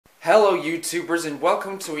Hello YouTubers and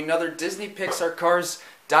welcome to another Disney Pixar Cars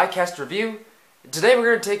diecast review. Today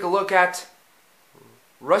we're going to take a look at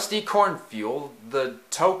Rusty Cornfuel, the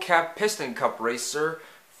Towcap PistonCup racer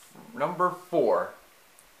number 4.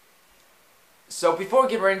 So before we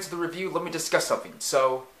get right into the review, let me discuss something.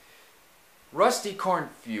 So Rusty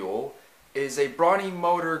Cornfuel is a Brawny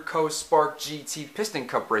Motor Co. Spark GT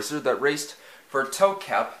PistonCup racer that raced for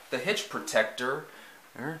Towcap, the hitch protector,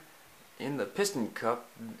 in the PistonCup,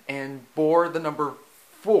 and bore the number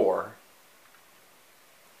 4.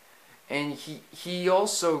 And he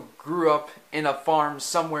also grew up in a farm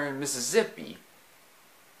somewhere in Mississippi.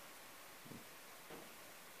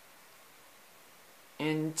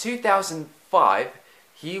 In 2005,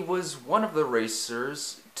 he was one of the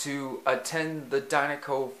racers to attend the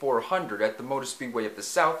Dinoco 400 at the Motor Speedway of the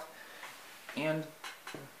South, and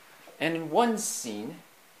in one scene,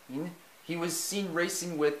 he was seen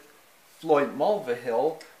racing with Floyd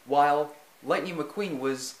Mulvihill while Lightning McQueen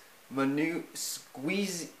was maneuvering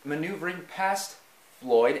past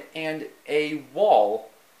Floyd and a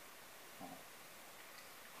wall.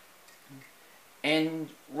 And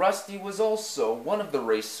Rusty was also one of the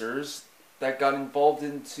racers that got involved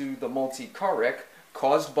into the multi-car wreck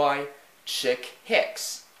caused by Chick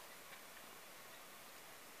Hicks.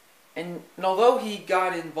 And although he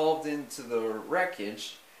got involved into the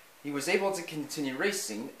wreckage, he was able to continue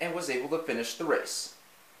racing and was able to finish the race.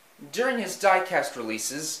 During his diecast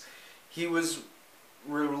releases, he was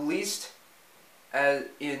released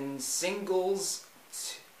in singles,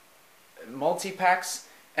 multi-packs,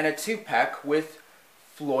 and a 2-pack with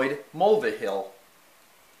Floyd Mulvihill.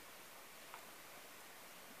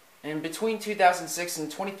 And between 2006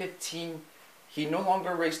 and 2015, he no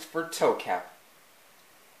longer raced for Towcap.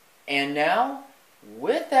 And now,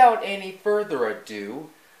 without any further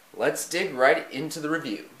ado, let's dig right into the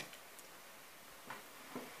review.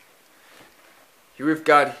 Here we've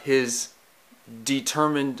got his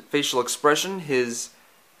determined facial expression, his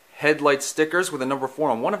headlight stickers with a number 4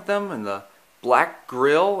 on one of them, and the black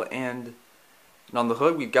grille, and on the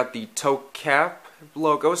hood we've got the Towcap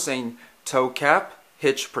logo saying Towcap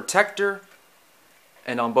Hitch Protector,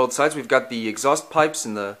 and on both sides we've got the exhaust pipes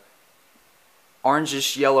and the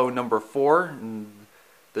orangish yellow number 4, and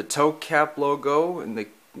the Towcap logo, and the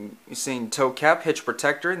saying Towcap Hitch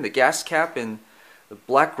Protector, and the gas cap, and the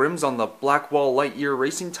black rims on the Blackwall Lightyear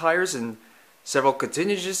racing tires, and several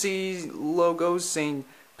contingency logos saying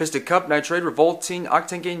PistonCup, Nitrate, Revolting,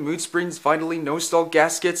 Octane Gain, Mood Springs, Vitally, No Stall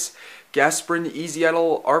gaskets, Gas Sprint, Easy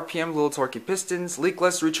Idle, RPM, Little Torquey pistons,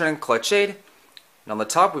 Leakless, Return, Clutch Aid. And on the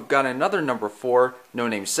top we've got another number 4, no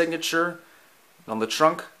name signature. And on the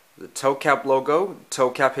trunk, the Towcap logo,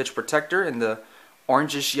 Towcap Hitch Protector, and the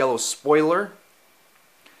orangish yellow spoiler.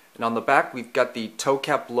 And on the back we've got the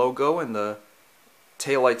Towcap logo and the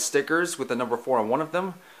taillight stickers with the number 4 on one of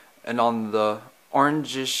them. And on the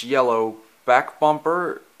orangish yellow back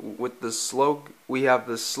bumper with the slogan, we have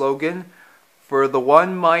the slogan, "For the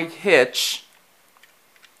one might hitch."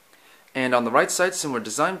 And on the right side, similar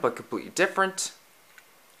design but completely different.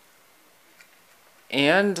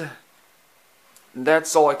 And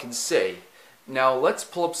that's all I can say. Now let's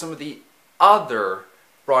pull up some of the other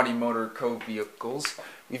Brawny Motor Co. vehicles.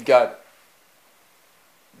 We've got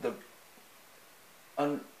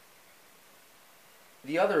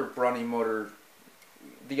the other Brawny Motor,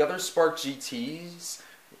 the other Spark GTs.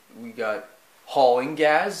 We got Hauling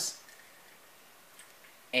Gaz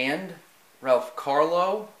and Ralph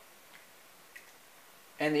Carlo.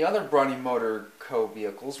 And the other Brawny Motor Co.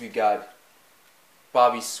 vehicles, we got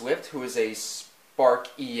Bobby Swift, who is a Spark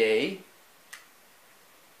EA,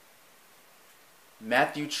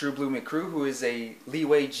 Matthew True Blue McCrew, who is a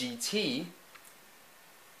Leeway GT,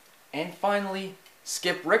 and finally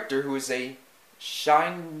Skip Richter, who is a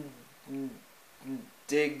Shine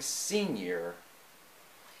Dig Senior.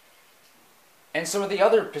 And some of the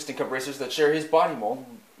other PistonCup racers that share his body mold,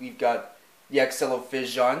 we've got the Axello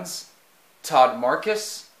Fizzons, Todd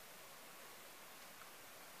Marcus,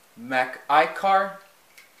 Mac Icar,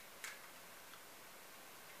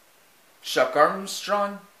 Chuck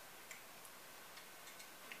Armstrong,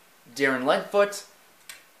 Darren Leadfoot,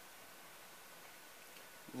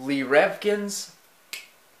 Lee Revkins,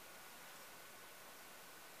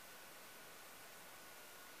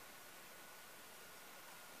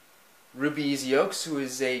 Ruby Easy Oaks, who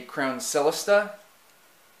is a Crown Celesta,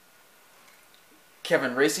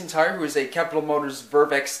 Kevin Racing Tire, who is a Capital Motors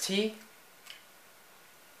Verve XT,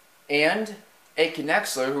 and Aiken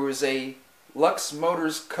Axler, who is a Lux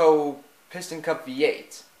Motors Co. PistonCup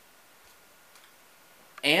V8.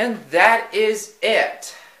 And that is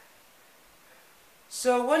it.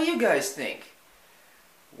 So what do you guys think?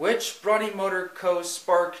 Which Brawny Motor Co.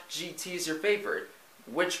 Spark GT is your favorite?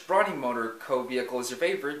 Which Brawny Motor Co. vehicle is your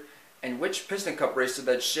favorite? And which PistonCup racer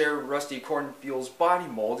that shared Rusty Cornfuel's body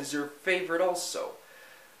mold is your favorite also?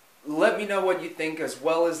 Let me know what you think, as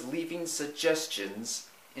well as leaving suggestions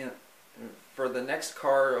for the next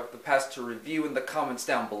car of the past to review in the comments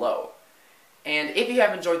down below. And if you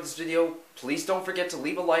have enjoyed this video, please don't forget to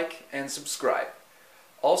leave a like and subscribe.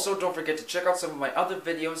 Also, don't forget to check out some of my other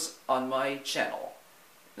videos on my channel.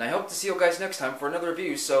 And I hope to see you guys next time for another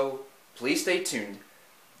review, so please stay tuned.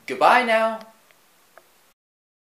 Goodbye now!